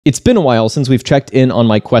It's been a while since we've checked in on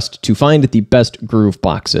my quest to find the best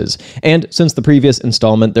Grooveboxes, and since the previous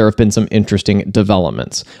installment there have been some interesting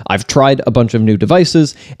developments. I've tried a bunch of new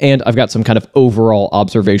devices, and I've got some kind of overall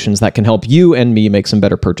observations that can help you and me make some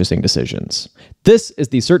better purchasing decisions. This is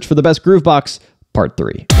the Search for the Best Groovebox, Part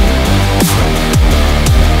 3.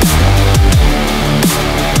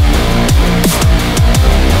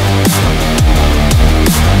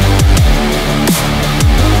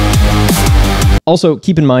 Also,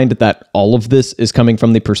 keep in mind that all of this is coming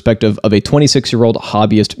from the perspective of a 26-year-old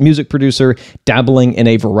hobbyist music producer dabbling in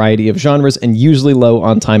a variety of genres and usually low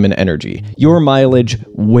on time and energy. Your mileage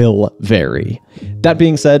will vary. That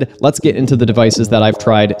being said, let's get into the devices that I've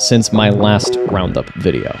tried since my last roundup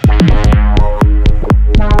video.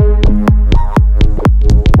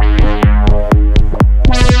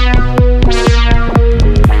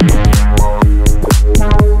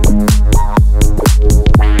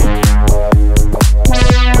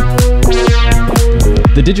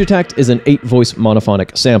 The Digitakt is an 8-voice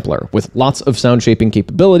monophonic sampler with lots of sound shaping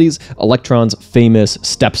capabilities, Elektron's famous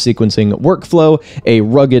step sequencing workflow, a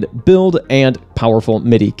rugged build, and powerful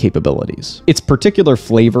MIDI capabilities. Its particular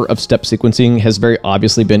flavor of step sequencing has very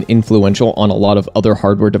obviously been influential on a lot of other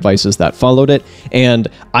hardware devices that followed it, and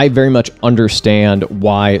I very much understand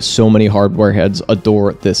why so many hardware heads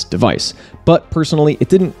adore this device. But personally, it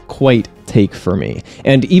didn't quite take for me.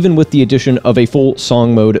 And even with the addition of a full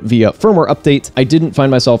song mode via firmware update, I didn't find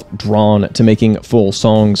myself drawn to making full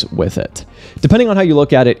songs with it. Depending on how you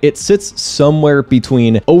look at it, it sits somewhere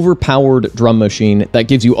between overpowered drum machine that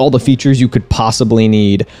gives you all the features you could possibly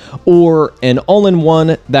need, or an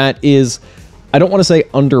all-in-one that is, I don't want to say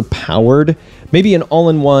underpowered, maybe an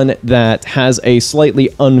all-in-one that has a slightly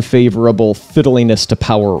unfavorable fiddliness to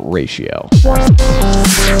power ratio.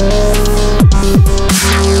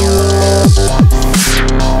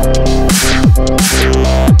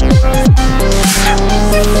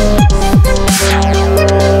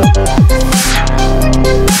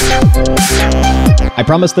 I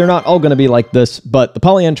promise they're not all going to be like this, but the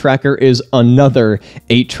Polyend Tracker is another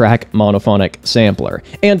 8-track monophonic sampler.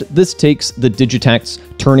 And this takes the Digitakt's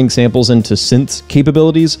turning samples into synths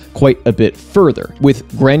capabilities quite a bit further,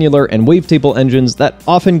 with granular and wavetable engines that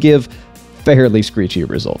often give fairly screechy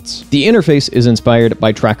results. The interface is inspired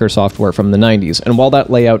by tracker software from the 90s, and while that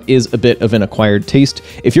layout is a bit of an acquired taste,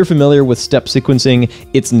 if you're familiar with step sequencing,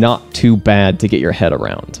 it's not too bad to get your head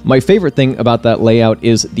around. My favorite thing about that layout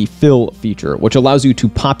is the fill feature, which allows you to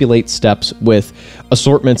populate steps with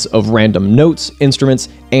assortments of random notes, instruments,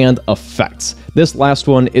 and effects. This last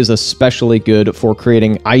one is especially good for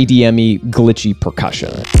creating IDM-y glitchy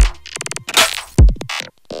percussion.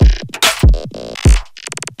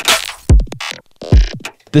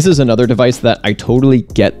 This is another device that I totally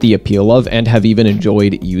get the appeal of and have even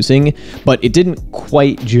enjoyed using, but it didn't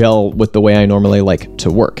quite gel with the way I normally like to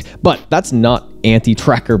work. But that's not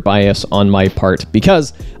anti-tracker bias on my part,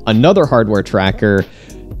 because another hardware tracker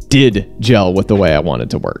did gel with the way I wanted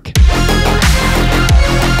to work.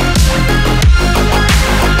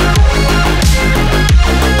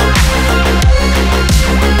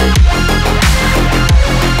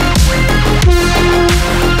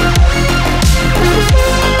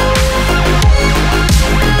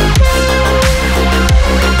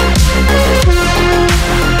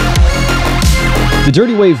 The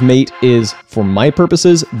Dirtywave M8 is, for my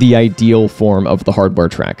purposes, the ideal form of the hardware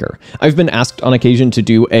tracker. I've been asked on occasion to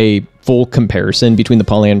do a full comparison between the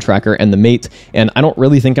Polyend Tracker and the M8, and I don't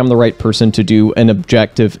really think I'm the right person to do an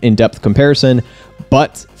objective, in-depth comparison,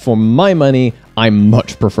 but for my money, I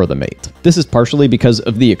much prefer the M8. This is partially because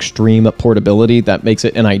of the extreme portability that makes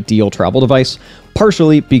it an ideal travel device,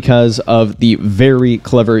 partially because of the very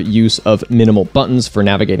clever use of minimal buttons for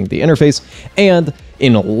navigating the interface, and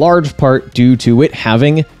in large part due to it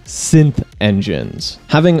having synth engines.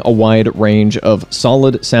 Having a wide range of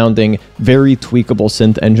solid-sounding, very tweakable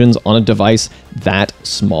synth engines on a device that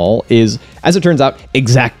small is, as it turns out,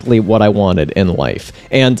 exactly what I wanted in life.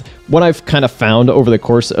 And what I've kind of found over the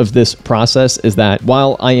course of this process is that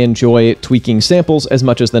while I enjoy tweaking samples as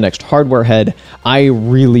much as the next hardware head, I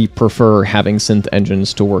really prefer having synth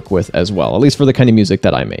engines to work with as well, at least for the kind of music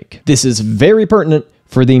that I make. This is very pertinent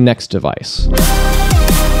for the next device.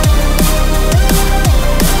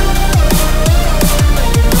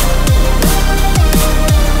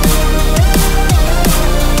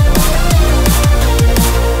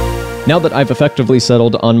 Now that I've effectively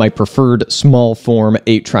settled on my preferred small form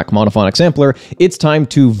 8-track monophonic sampler, it's time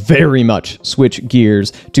to very much switch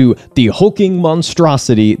gears to the hulking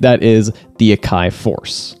monstrosity that is the Akai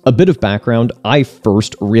Force. A bit of background, I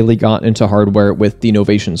first really got into hardware with the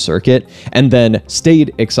Novation Circuit, and then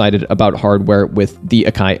stayed excited about hardware with the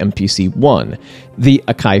Akai MPC-1. The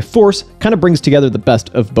Akai Force kind of brings together the best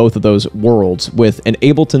of both of those worlds with an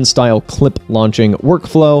Ableton-style clip launching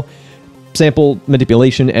workflow, sample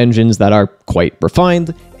manipulation engines that are quite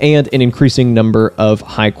refined, and an increasing number of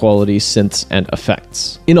high-quality synths and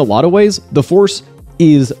effects. In a lot of ways, the Force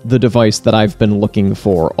is the device that I've been looking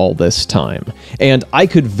for all this time, and I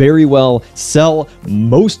could very well sell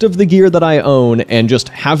most of the gear that I own and just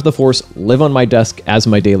have the Force live on my desk as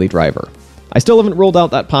my daily driver. I still haven't ruled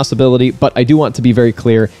out that possibility, but I do want to be very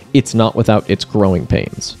clear, it's not without its growing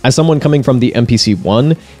pains. As someone coming from the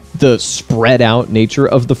MPC-1, the spread out nature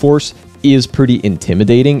of the Force is pretty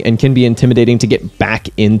intimidating and can be intimidating to get back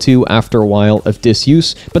into after a while of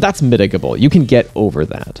disuse, but that's mitigable. You can get over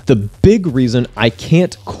that. The big reason I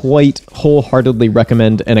can't quite wholeheartedly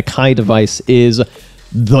recommend an Akai device is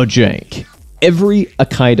the jank. Every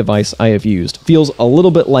Akai device I have used feels a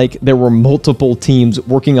little bit like there were multiple teams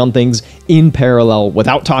working on things in parallel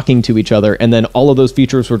without talking to each other, and then all of those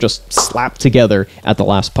features were just slapped together at the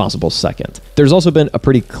last possible second. There's also been a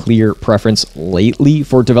pretty clear preference lately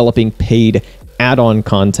for developing paid add-on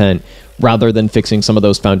content rather than fixing some of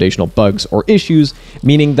those foundational bugs or issues,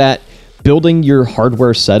 meaning that building your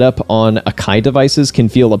hardware setup on Akai devices can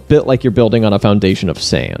feel a bit like you're building on a foundation of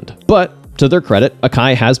sand. But to their credit,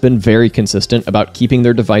 Akai has been very consistent about keeping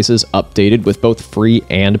their devices updated with both free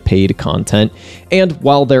and paid content, and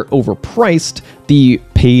while they're overpriced, the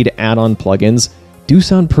paid add-on plugins do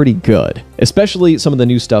sound pretty good, especially some of the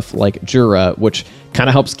new stuff like Jura, which kind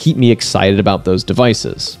of helps keep me excited about those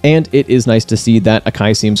devices. And it is nice to see that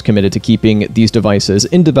Akai seems committed to keeping these devices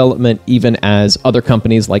in development, even as other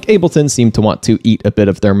companies like Ableton seem to want to eat a bit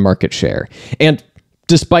of their market share. And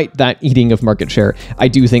despite that eating of market share, I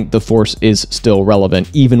do think the Force is still relevant,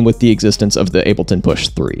 even with the existence of the Ableton Push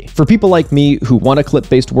 3. For people like me who want a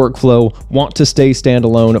clip-based workflow, want to stay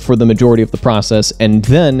standalone for the majority of the process, and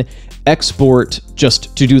then export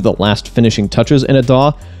just to do the last finishing touches in a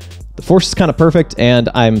DAW, the Force is kind of perfect, and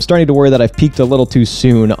I'm starting to worry that I've peaked a little too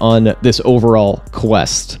soon on this overall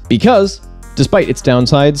quest. Because despite its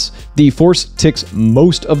downsides, the Force ticks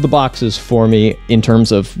most of the boxes for me in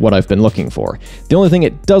terms of what I've been looking for. The only thing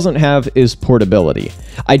it doesn't have is portability.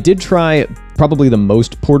 I did try probably the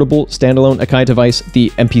most portable standalone Akai device, the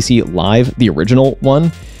MPC Live, the original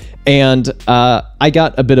one, and I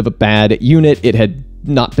got a bit of a bad unit. It had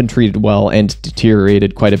not been treated well and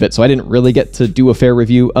deteriorated quite a bit, so I didn't really get to do a fair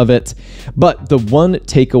review of it. But the one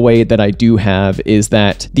takeaway that I do have is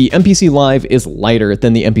that the MPC Live is lighter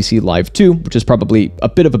than the MPC Live 2, which is probably a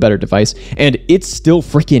bit of a better device, and it's still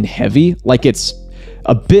freaking heavy. Like, it's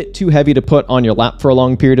a bit too heavy to put on your lap for a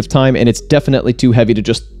long period of time, and it's definitely too heavy to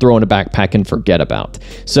just throw in a backpack and forget about.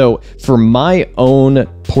 So for my own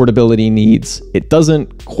portability needs, it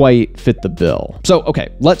doesn't quite fit the bill. So, okay,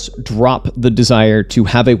 let's drop the desire to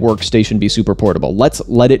have a workstation be super portable. Let's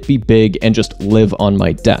let it be big and just live on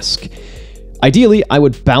my desk. Ideally, I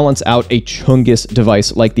would balance out a Chungus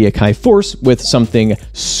device like the Akai Force with something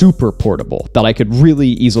super portable that I could really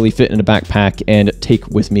easily fit in a backpack and take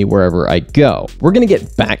with me wherever I go. We're gonna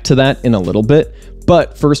get back to that in a little bit,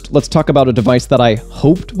 but first, let's talk about a device that I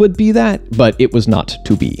hoped would be that, but it was not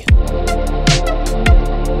to be.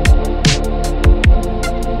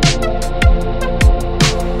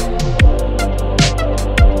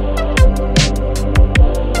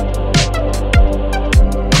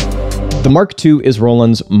 The Mark II is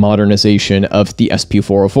Roland's modernization of the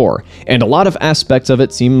SP404, and a lot of aspects of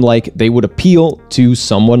it seem like they would appeal to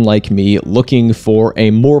someone like me looking for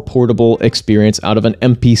a more portable experience out of an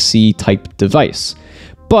MPC-type device.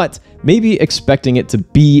 But maybe expecting it to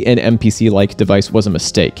be an MPC-like device was a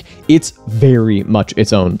mistake. It's very much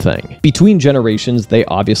its own thing. Between generations, they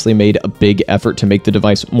obviously made a big effort to make the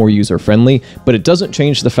device more user-friendly, but it doesn't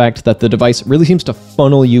change the fact that the device really seems to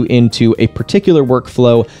funnel you into a particular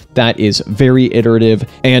workflow that is very iterative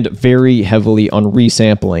and very heavily on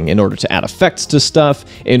resampling in order to add effects to stuff,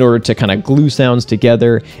 in order to kind of glue sounds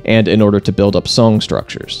together, and in order to build up song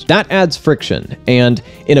structures. That adds friction, and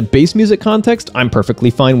in a bass music context, I'm perfectly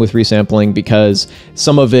fine with resampling because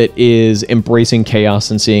some of it is embracing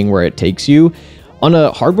chaos and seeing where it takes you. On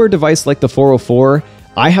a hardware device like the 404,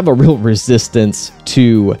 I have a real resistance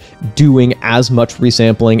to doing as much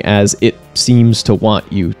resampling as it seems to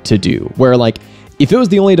want you to do, where like, If it was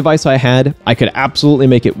the only device I had, I could absolutely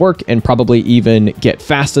make it work and probably even get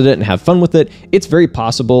fast at it and have fun with it. It's very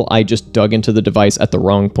possible I just dug into the device at the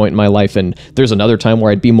wrong point in my life, and there's another time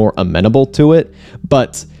where I'd be more amenable to it.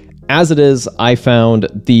 But as it is, I found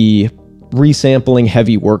the resampling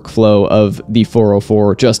heavy workflow of the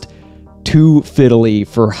 404 just too fiddly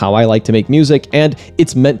for how I like to make music, and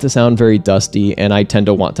it's meant to sound very dusty, and I tend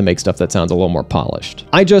to want to make stuff that sounds a little more polished.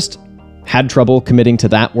 I just had trouble committing to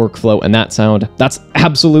that workflow and that sound. That's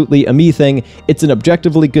absolutely a me thing. It's an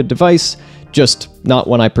objectively good device, just not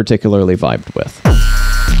one I particularly vibed with.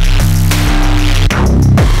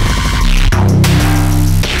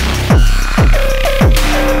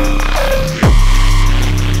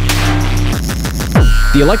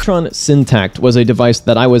 The Elektron Syntakt was a device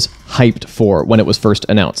that I was hyped for when it was first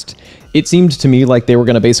announced. It seemed to me like they were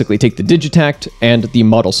going to basically take the Digitakt and the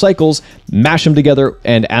model cycles, mash them together,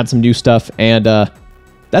 and add some new stuff, and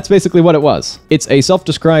that's basically what it was. It's a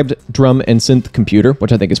self-described drum and synth computer,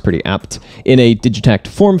 which I think is pretty apt, in a Digitakt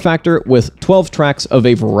form factor with 12 tracks of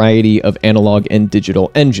a variety of analog and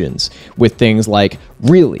digital engines, with things like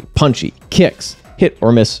really punchy kicks, hit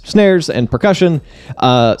or miss snares and percussion,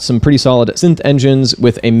 some pretty solid synth engines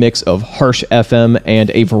with a mix of harsh FM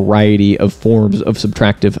and a variety of forms of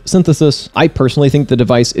subtractive synthesis. I personally think the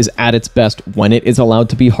device is at its best when it is allowed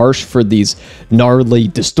to be harsh for these gnarly,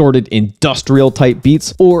 distorted, industrial type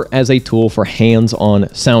beats, or as a tool for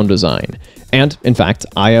hands-on sound design. And in fact,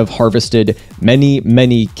 I have harvested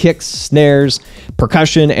many kicks, snares,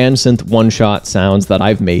 percussion, and synth one-shot sounds that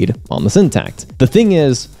I've made on the Syntakt. The thing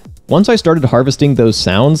is, once I started harvesting those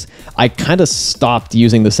sounds, I kind of stopped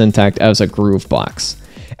using the Syntakt as a Groovebox.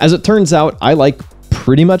 As it turns out, I like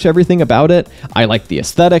pretty much everything about it. I like the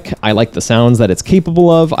aesthetic, I like the sounds that it's capable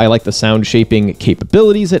of, I like the sound shaping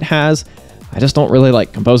capabilities it has. I just don't really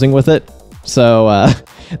like composing with it. So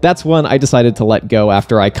that's one I decided to let go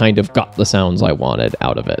after I kind of got the sounds I wanted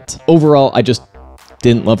out of it. Overall, I just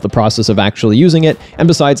didn't love the process of actually using it, and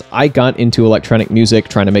besides, I got into electronic music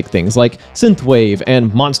trying to make things like synthwave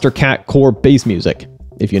and monster cat core bass music.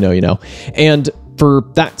 If you know, you know. And for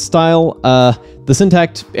that style, the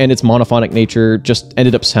Syntakt and its monophonic nature just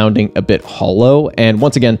ended up sounding a bit hollow, and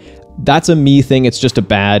once again, that's a me thing, it's just a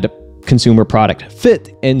bad consumer product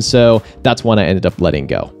fit, and so that's one I ended up letting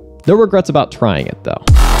go. No regrets about trying it, though.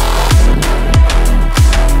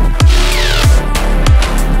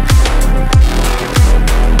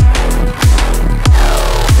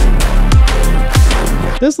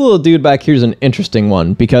 This little dude back here is an interesting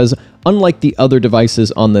one because unlike the other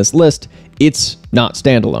devices on this list, it's not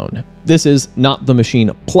standalone. This is not the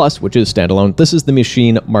Maschine Plus, which is standalone. This is the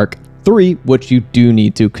Maschine MK3, which you do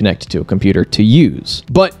need to connect to a computer to use.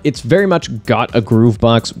 But it's very much got a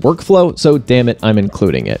Groovebox workflow, so damn it, I'm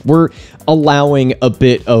including it. We're allowing a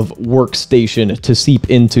bit of workstation to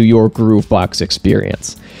seep into your Groovebox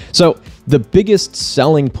experience. So the biggest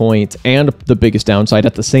selling point and the biggest downside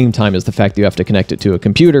at the same time is the fact that you have to connect it to a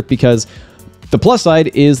computer, because the plus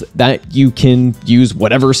side is that you can use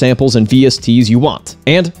whatever samples and VSTs you want.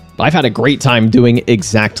 And I've had a great time doing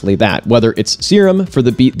exactly that, whether it's Serum for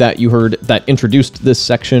the beat that you heard that introduced this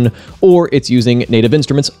section, or it's using Native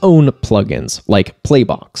Instruments' own plugins like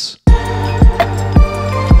Playbox.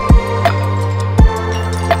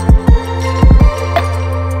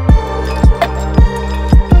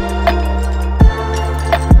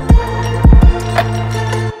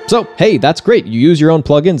 So, hey, that's great. You use your own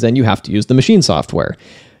plugins and you have to use the Maschine software.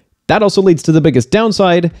 That also leads to the biggest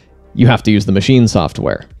downside. You have to use the Maschine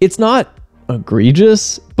software. It's not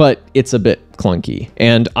egregious, but it's a bit clunky.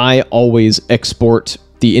 And I always export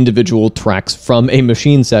the individual tracks from a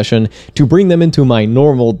Maschine session to bring them into my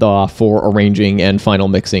normal DAW for arranging and final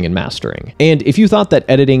mixing and mastering. And if you thought that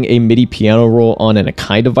editing a MIDI piano roll on an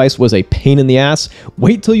Akai device was a pain in the ass,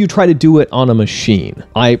 wait till you try to do it on a Maschine.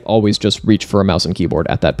 I always just reach for a mouse and keyboard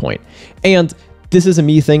at that point. And this is a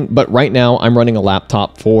me thing, but right now I'm running a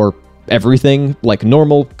laptop for everything, like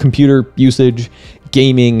normal computer usage,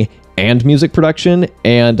 gaming, and music production,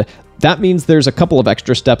 and that means there's a couple of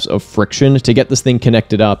extra steps of friction to get this thing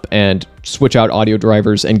connected up and switch out audio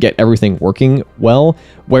drivers and get everything working well,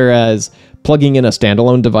 whereas plugging in a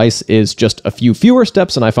standalone device is just a few fewer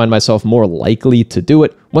steps, and I find myself more likely to do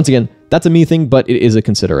it. Once again, that's a me thing, but it is a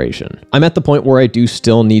consideration. I'm at the point where I do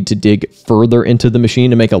still need to dig further into the Maschine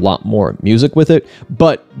to make a lot more music with it,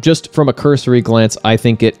 but just from a cursory glance, I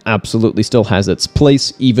think it absolutely still has its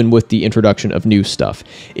place, even with the introduction of new stuff.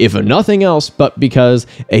 If nothing else, but because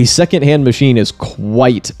a secondhand Maschine is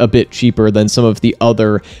quite a bit cheaper than some of the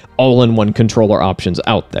other all-in-one controller options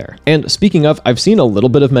out there. And speaking of, I've seen a little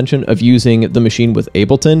bit of mention of using the Maschine with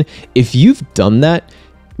Ableton. If you've done that,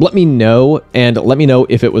 Let me know, and let me know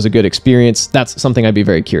if it was a good experience. That's something I'd be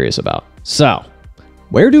very curious about. So,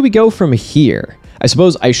 where do we go from here? I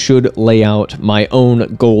suppose I should lay out my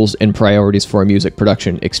own goals and priorities for a music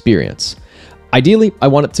production experience. Ideally, I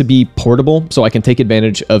want it to be portable so I can take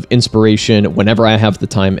advantage of inspiration whenever I have the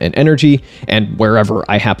time and energy and wherever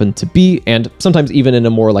I happen to be, and sometimes even in a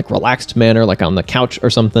more like relaxed manner, like on the couch or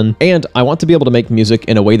something. And I want to be able to make music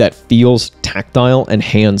in a way that feels tactile and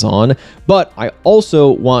hands-on, but I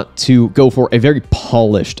also want to go for a very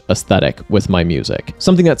polished aesthetic with my music.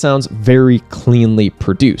 Something that sounds very cleanly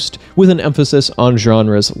produced, with an emphasis on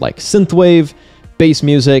genres like synthwave, bass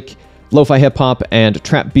music, lo-fi hip-hop, and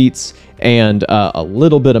trap beats, and a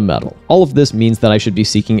little bit of metal. All of this means that I should be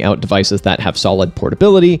seeking out devices that have solid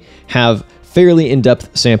portability, have fairly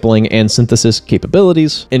in-depth sampling and synthesis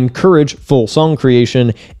capabilities, encourage full song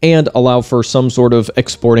creation, and allow for some sort of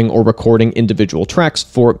exporting or recording individual tracks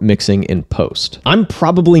for mixing in post. I'm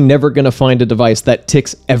probably never going to find a device that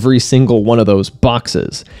ticks every single one of those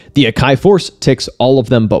boxes. The Akai Force ticks all of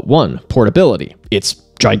them but one, portability. It's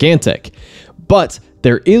gigantic. But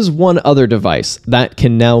there is one other device that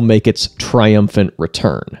can now make its triumphant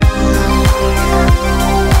return.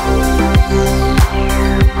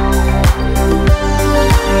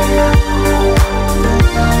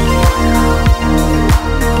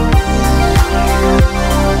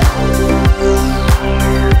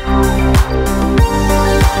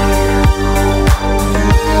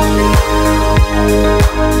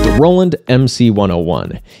 Roland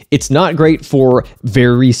MC-101. It's not great for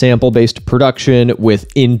very sample-based production with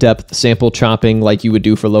in-depth sample chopping like you would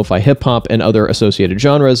do for lo-fi hip-hop and other associated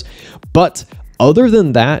genres, but other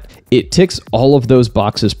than that, it ticks all of those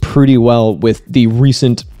boxes pretty well with the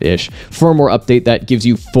recent-ish firmware update that gives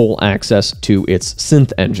you full access to its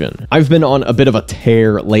synth engine. I've been on a bit of a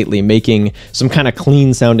tear lately, making some kind of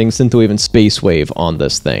clean-sounding synthwave and spacewave on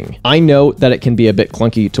this thing. I know that it can be a bit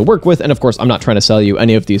clunky to work with, and of course, I'm not trying to sell you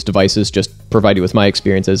any of these devices, just provide you with my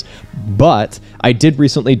experiences, but I did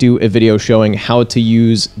recently do a video showing how to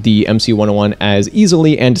use the MC-101 as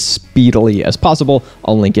easily and speedily as possible.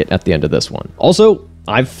 I'll link it at the end of this one. Also,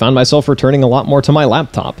 I've found myself returning a lot more to my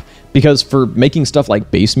laptop, because for making stuff like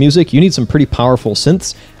bass music, you need some pretty powerful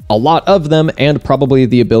synths, a lot of them, and probably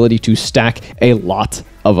the ability to stack a lot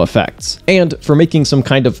of effects. And for making some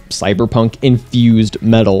kind of cyberpunk-infused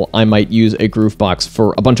metal, I might use a Groovebox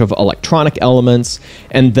for a bunch of electronic elements,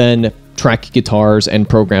 and then track guitars and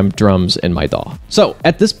program drums in my DAW. So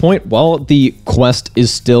at this point, while the quest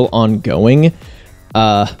is still ongoing,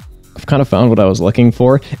 I've kind of found what I was looking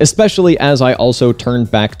for, especially as I also turned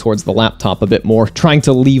back towards the laptop a bit more, trying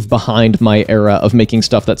to leave behind my era of making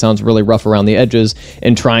stuff that sounds really rough around the edges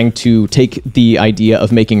and trying to take the idea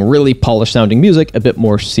of making really polished sounding music a bit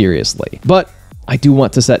more seriously. But I do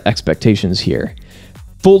want to set expectations here.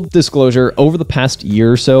 Full disclosure, over the past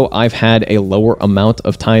year or so, I've had a lower amount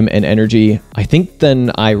of time and energy, I think,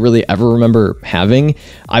 than I really ever remember having.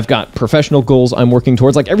 I've got professional goals I'm working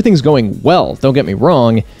towards, like everything's going well, don't get me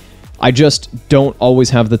wrong. I just don't always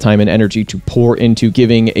have the time and energy to pour into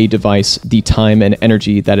giving a device the time and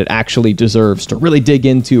energy that it actually deserves to really dig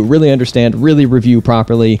into, really understand, really review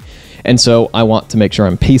properly. And so I want to make sure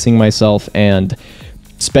I'm pacing myself and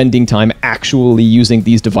spending time actually using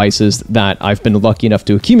these devices that I've been lucky enough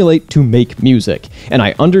to accumulate to make music. And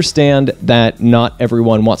I understand that not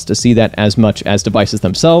everyone wants to see that as much as devices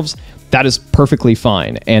themselves. That is perfectly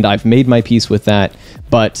fine, and I've made my peace with that,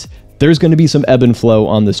 but there's going to be some ebb and flow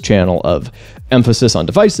on this channel of emphasis on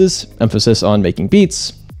devices, emphasis on making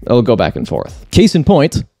beats. It'll go back and forth. Case in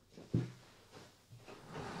point,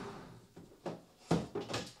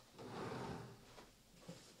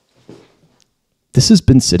 this has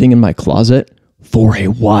been sitting in my closet for a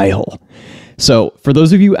while. So for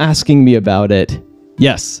those of you asking me about it,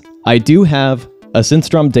 yes, I do have a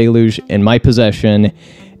Synthstrom Deluge in my possession,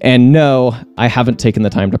 and no, I haven't taken the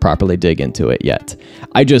time to properly dig into it yet.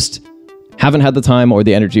 I just haven't had the time or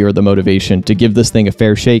the energy or the motivation to give this thing a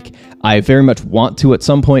fair shake. I very much want to at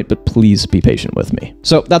some point, but please be patient with me.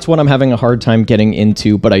 So that's what I'm having a hard time getting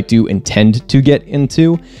into, but I do intend to get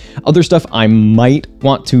into. Other stuff I might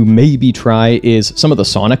want to maybe try is some of the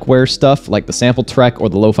Sonicware stuff, like the Sample Trek or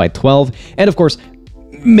the Lo-Fi 12, and of course,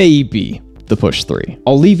 maybe the Push 3.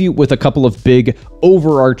 I'll leave you with a couple of big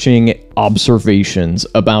overarching observations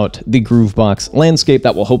about the Groovebox landscape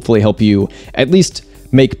that will hopefully help you at least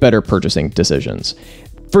make better purchasing decisions.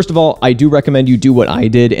 First of all, I do recommend you do what I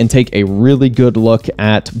did and take a really good look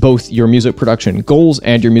at both your music production goals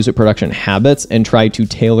and your music production habits and try to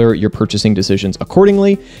tailor your purchasing decisions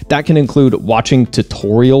accordingly. That can include watching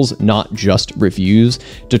tutorials, not just reviews,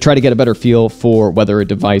 to try to get a better feel for whether a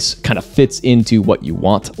device kind of fits into what you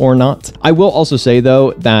want or not. I will also say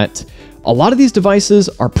though that a lot of these devices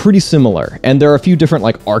are pretty similar, and there are a few different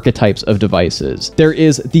archetypes of devices. There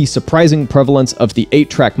is the surprising prevalence of the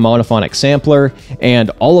 8-track monophonic sampler,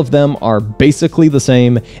 and all of them are basically the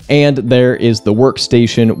same, and there is the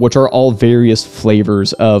workstation, which are all various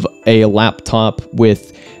flavors of a laptop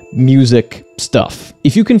with music stuff.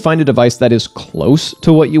 If you can find a device that is close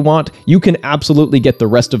to what you want, you can absolutely get the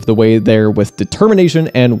rest of the way there with determination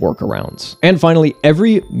and workarounds. And finally,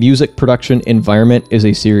 every music production environment is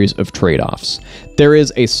a series of trade-offs. There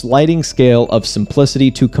is a sliding scale of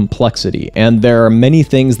simplicity to complexity, and there are many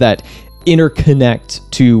things that interconnect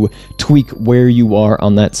to tweak where you are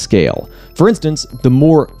on that scale. For instance, the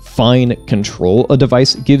more fine control a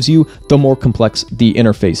device gives you, the more complex the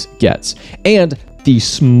interface gets. And the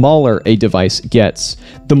smaller a device gets,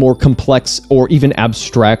 the more complex or even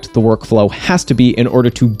abstract the workflow has to be in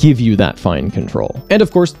order to give you that fine control. And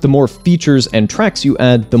of course, the more features and tracks you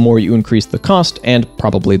add, the more you increase the cost and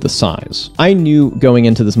probably the size. I knew going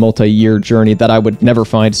into this multi-year journey that I would never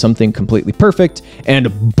find something completely perfect,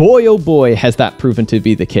 and boy oh boy has that proven to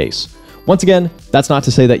be the case. Once again, that's not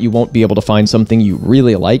to say that you won't be able to find something you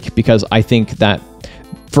really like, because I think that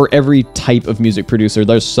for every type of music producer,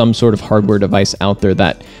 there's some sort of hardware device out there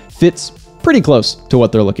that fits pretty close to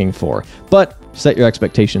what they're looking for, but set your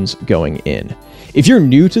expectations going in. If you're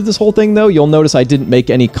new to this whole thing though, you'll notice I didn't make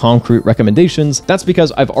any concrete recommendations. That's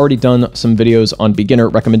because I've already done some videos on beginner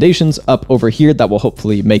recommendations up over here that will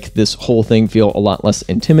hopefully make this whole thing feel a lot less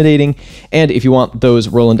intimidating. And if you want those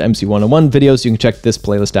Roland MC-101 videos, you can check this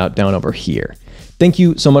playlist out down over here. Thank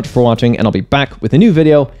you so much for watching, and I'll be back with a new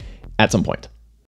video at some point.